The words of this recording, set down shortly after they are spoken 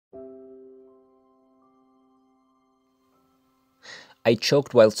I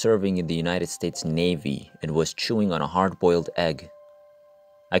choked while serving in the United States Navy and was chewing on a hard-boiled egg.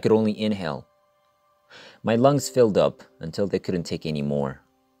 I could only inhale. My lungs filled up until they couldn't take any more.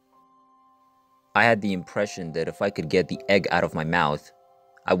 I had the impression that if I could get the egg out of my mouth,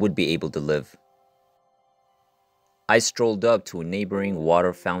 I would be able to live. I strolled up to a neighboring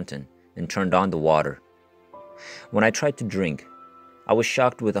water fountain and turned on the water. When I tried to drink, I was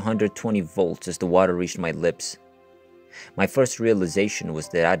shocked with 120 volts as the water reached my lips. My first realization was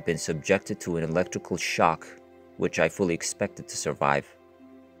that I'd been subjected to an electrical shock, which I fully expected to survive.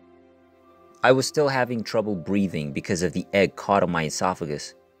 I was still having trouble breathing because of the egg caught on my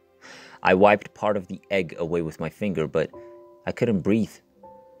esophagus. I wiped part of the egg away with my finger, but I couldn't breathe.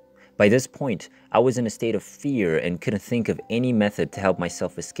 By this point, I was in a state of fear and couldn't think of any method to help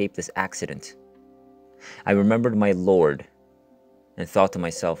myself escape this accident. I remembered my Lord and thought to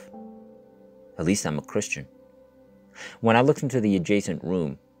myself, at least I'm a Christian. When I looked into the adjacent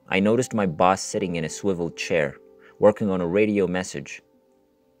room, I noticed my boss sitting in a swiveled chair, working on a radio message.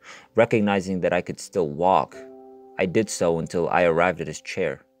 Recognizing that I could still walk, I did so until I arrived at his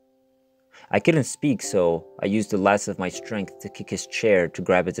chair. I couldn't speak, so I used the last of my strength to kick his chair to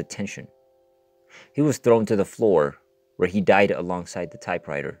grab his attention. He was thrown to the floor, where he died alongside the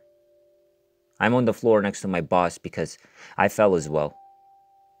typewriter. I'm on the floor next to my boss because I fell as well.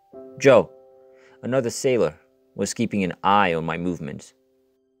 Joe, another sailor, was keeping an eye on my movements.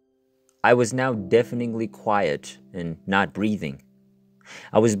 I was now deafeningly quiet and not breathing.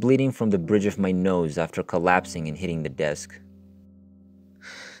 I was bleeding from the bridge of my nose after collapsing and hitting the desk.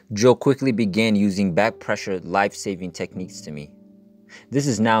 Joe quickly began using back pressure life-saving techniques to me. This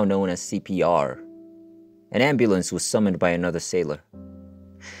is now known as CPR. An ambulance was summoned by another sailor.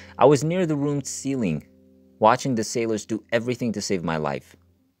 I was near the room's ceiling, watching the sailors do everything to save my life.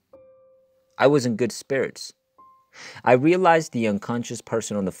 I was in good spirits. I realized the unconscious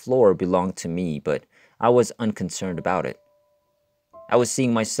person on the floor belonged to me, but I was unconcerned about it. I was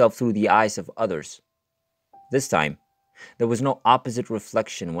seeing myself through the eyes of others. This time, there was no opposite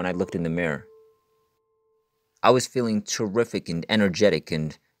reflection when I looked in the mirror. I was feeling terrific and energetic,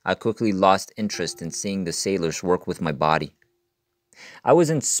 and I quickly lost interest in seeing the sailors work with my body. I was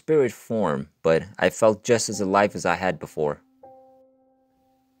in spirit form, but I felt just as alive as I had before.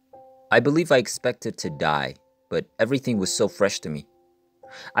 I believe I expected to die, but everything was so fresh to me.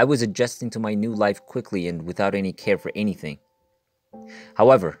 I was adjusting to my new life quickly and without any care for anything.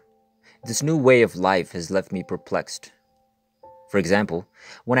 However, this new way of life has left me perplexed. For example,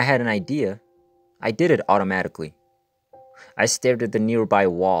 when I had an idea, I did it automatically. I stared at the nearby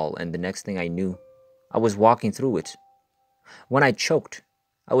wall, and the next thing I knew, I was walking through it. When I choked,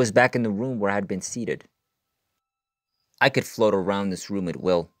 I was back in the room where I had been seated. I could float around this room at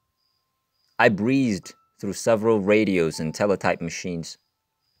will. I breezed through several radios and teletype machines.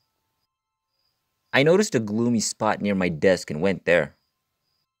 I noticed a gloomy spot near my desk and went there.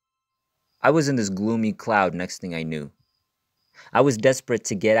 I was in this gloomy cloud next thing I knew. I was desperate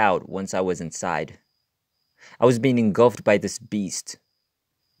to get out once I was inside. I was being engulfed by this beast.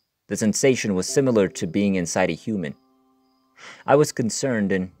 The sensation was similar to being inside a human. I was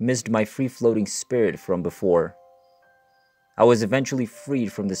concerned and missed my free-floating spirit from before. I was eventually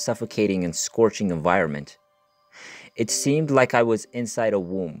freed from the suffocating and scorching environment. It seemed like I was inside a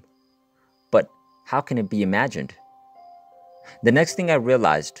womb. But how can it be imagined? The next thing I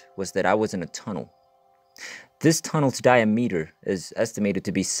realized was that I was in a tunnel. This tunnel's diameter is estimated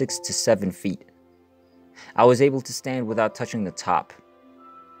to be 6 to 7 feet. I was able to stand without touching the top.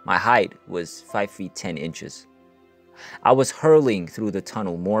 My height was 5 feet 10 inches. I was hurling through the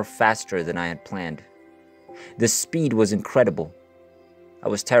tunnel more faster than I had planned. The speed was incredible. I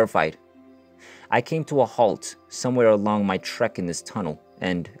was terrified. I came to a halt somewhere along my trek in this tunnel,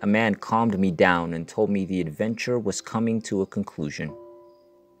 and a man calmed me down and told me the adventure was coming to a conclusion.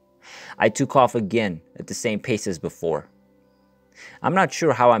 I took off again at the same pace as before. I'm not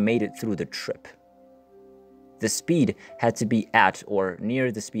sure how I made it through the trip. The speed had to be at or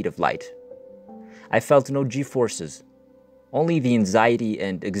near the speed of light. I felt no G-forces, only the anxiety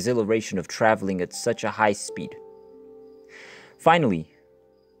and exhilaration of traveling at such a high speed. Finally,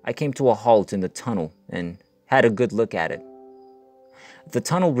 I came to a halt in the tunnel and had a good look at it. The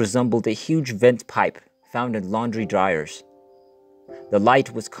tunnel resembled a huge vent pipe found in laundry dryers. The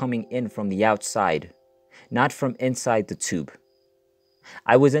light was coming in from the outside, not from inside the tube.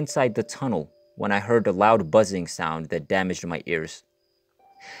 I was inside the tunnel when I heard a loud buzzing sound that damaged my ears.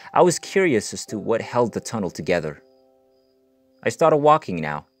 I was curious as to what held the tunnel together. I started walking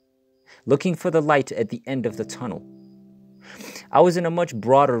now, looking for the light at the end of the tunnel. I was in a much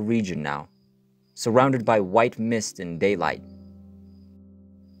broader region now, surrounded by white mist and daylight.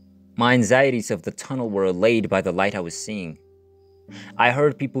 My anxieties of the tunnel were allayed by the light I was seeing. I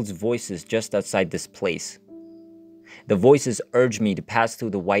heard people's voices just outside this place. The voices urged me to pass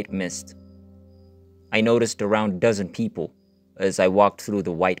through the white mist. I noticed around a dozen people as I walked through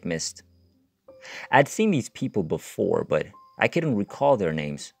the white mist. I'd seen these people before, but I couldn't recall their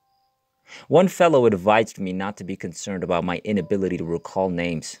names. One fellow advised me not to be concerned about my inability to recall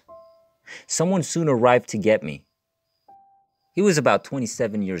names. Someone soon arrived to get me. He was about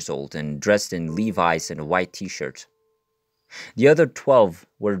 27 years old and dressed in Levi's and a white t-shirt. The other 12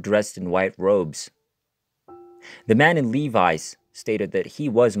 were dressed in white robes. The man in Levi's stated that he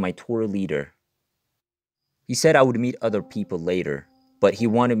was my tour leader. He said I would meet other people later, but he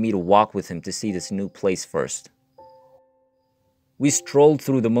wanted me to walk with him to see this new place first. We strolled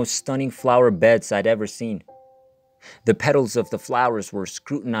through the most stunning flower beds I'd ever seen. The petals of the flowers were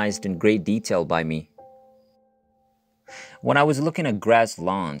scrutinized in great detail by me. When I was looking at grass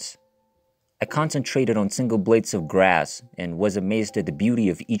lawns, I concentrated on single blades of grass and was amazed at the beauty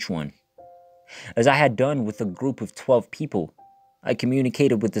of each one. As I had done with a group of 12 people, I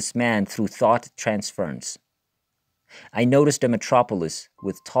communicated with this man through thought transference. I noticed a metropolis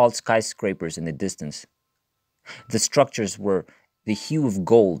with tall skyscrapers in the distance. The structures were the hue of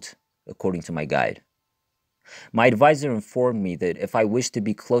gold, according to my guide. My advisor informed me that if I wished to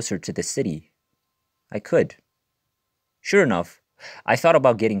be closer to the city, I could. Sure enough, I thought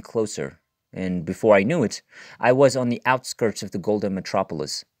about getting closer, and before I knew it, I was on the outskirts of the golden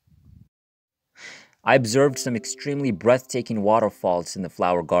metropolis. I observed some extremely breathtaking waterfalls in the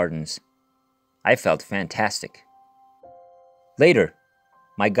flower gardens. I felt fantastic. Later,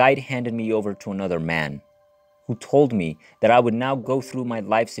 my guide handed me over to another man, who told me that I would now go through my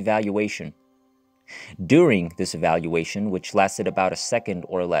life's evaluation. During this evaluation, which lasted about a second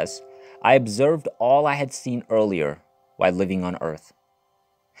or less, I observed all I had seen earlier while living on Earth.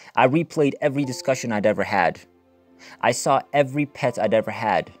 I replayed every discussion I'd ever had. I saw every pet I'd ever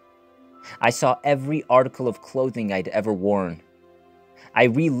had. I saw every article of clothing I'd ever worn. I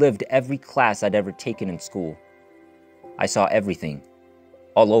relived every class I'd ever taken in school. I saw everything,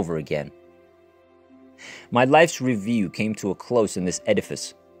 all over again. My life's review came to a close in this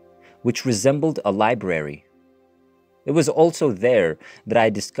edifice, which resembled a library. It was also there that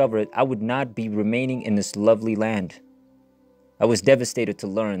I discovered I would not be remaining in this lovely land. I was devastated to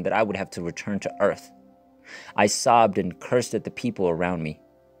learn that I would have to return to Earth. I sobbed and cursed at the people around me.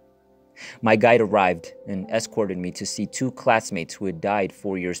 My guide arrived and escorted me to see 2 classmates who had died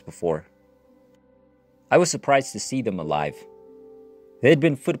 4 years before. I was surprised to see them alive. They had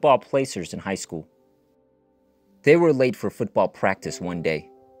been football placers in high school. They were late for football practice one day,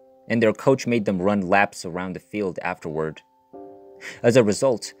 and their coach made them run laps around the field afterward. As a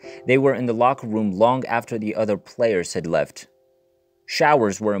result, they were in the locker room long after the other players had left.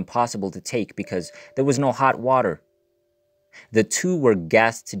 Showers were impossible to take because there was no hot water. The 2 were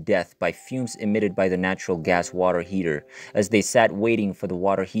gassed to death by fumes emitted by the natural gas water heater as they sat waiting for the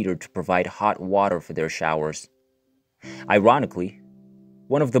water heater to provide hot water for their showers. Ironically,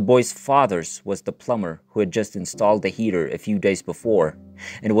 one of the boys' fathers was the plumber who had just installed the heater a few days before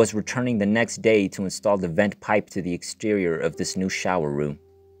and was returning the next day to install the vent pipe to the exterior of this new shower room.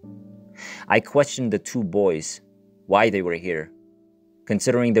 I questioned the 2 boys why they were here,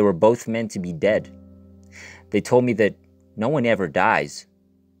 considering they were both meant to be dead. They told me that no one ever dies.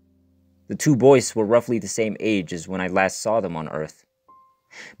 The 2 boys were roughly the same age as when I last saw them on Earth.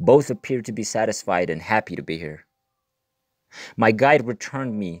 Both appeared to be satisfied and happy to be here. My guide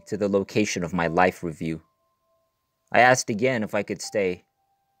returned me to the location of my life review. I asked again if I could stay.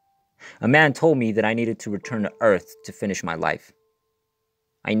 A man told me that I needed to return to Earth to finish my life.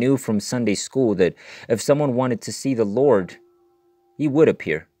 I knew from Sunday school that if someone wanted to see the Lord, he would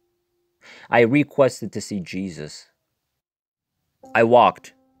appear. I requested to see Jesus. I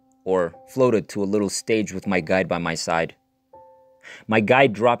walked, or floated to a little stage with my guide by my side. My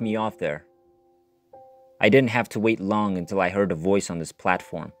guide dropped me off there. I didn't have to wait long until I heard a voice on this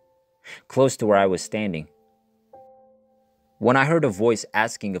platform, close to where I was standing. When I heard a voice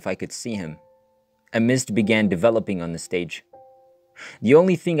asking if I could see him, a mist began developing on the stage. The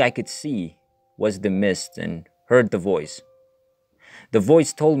only thing I could see was the mist and heard the voice. The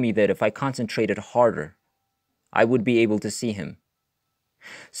voice told me that if I concentrated harder, I would be able to see him.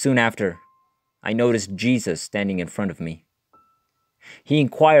 Soon after, I noticed Jesus standing in front of me. He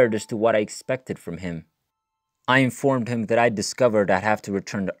inquired as to what I expected from him. I informed him that I'd discovered I'd have to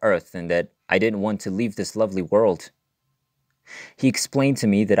return to Earth and that I didn't want to leave this lovely world. He explained to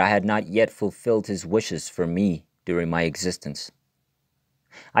me that I had not yet fulfilled his wishes for me during my existence.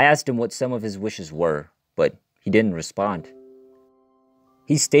 I asked him what some of his wishes were, but he didn't respond.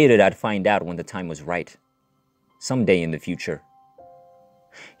 He stated I'd find out when the time was right, someday in the future.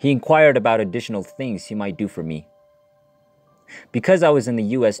 He inquired about additional things he might do for me. Because I was in the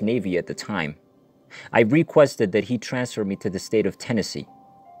U.S. Navy at the time, I requested that he transfer me to the state of Tennessee.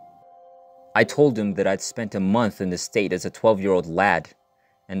 I told him that I'd spent a month in the state as a 12-year-old lad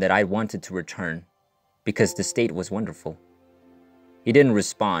and that I wanted to return because the state was wonderful. He didn't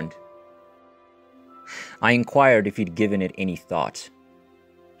respond. I inquired if he'd given it any thought.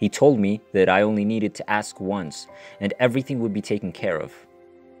 He told me that I only needed to ask once and everything would be taken care of.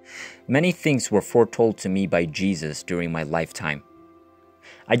 Many things were foretold to me by Jesus during my lifetime.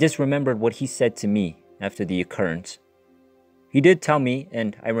 I just remembered what he said to me after the occurrence. He did tell me,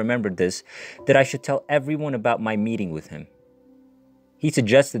 and I remembered this, that I should tell everyone about my meeting with him. He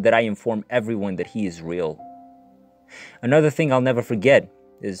suggested that I inform everyone that he is real. Another thing I'll never forget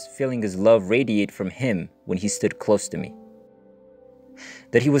is feeling his love radiate from him when he stood close to me.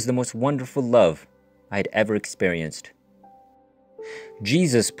 That he was the most wonderful love I had ever experienced.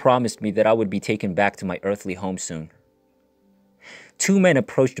 Jesus promised me that I would be taken back to my earthly home soon. 2 men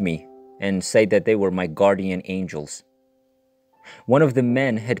approached me and said that they were my guardian angels. One of the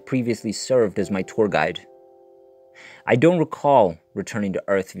men had previously served as my tour guide. I don't recall returning to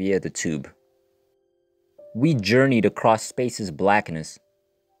Earth via the tube. We journeyed across space's blackness.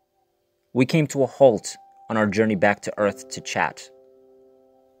 We came to a halt on our journey back to Earth to chat.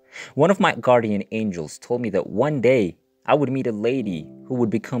 One of my guardian angels told me that one day I would meet a lady who would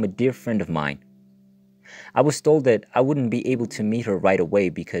become a dear friend of mine. I was told that I wouldn't be able to meet her right away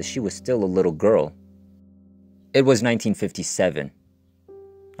because she was still a little girl. It was 1957.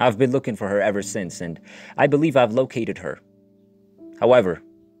 I've been looking for her ever since, and I believe I've located her. However,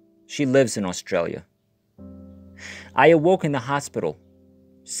 she lives in Australia. I awoke in the hospital,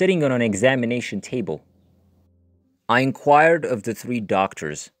 sitting on an examination table. I inquired of the 3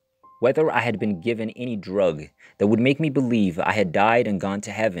 doctors whether I had been given any drug that would make me believe I had died and gone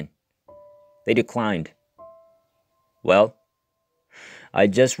to heaven. They declined. Well, I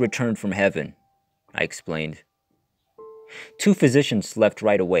just returned from heaven, I explained. 2 physicians left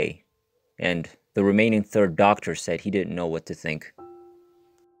right away, and the remaining 3rd doctor said he didn't know what to think.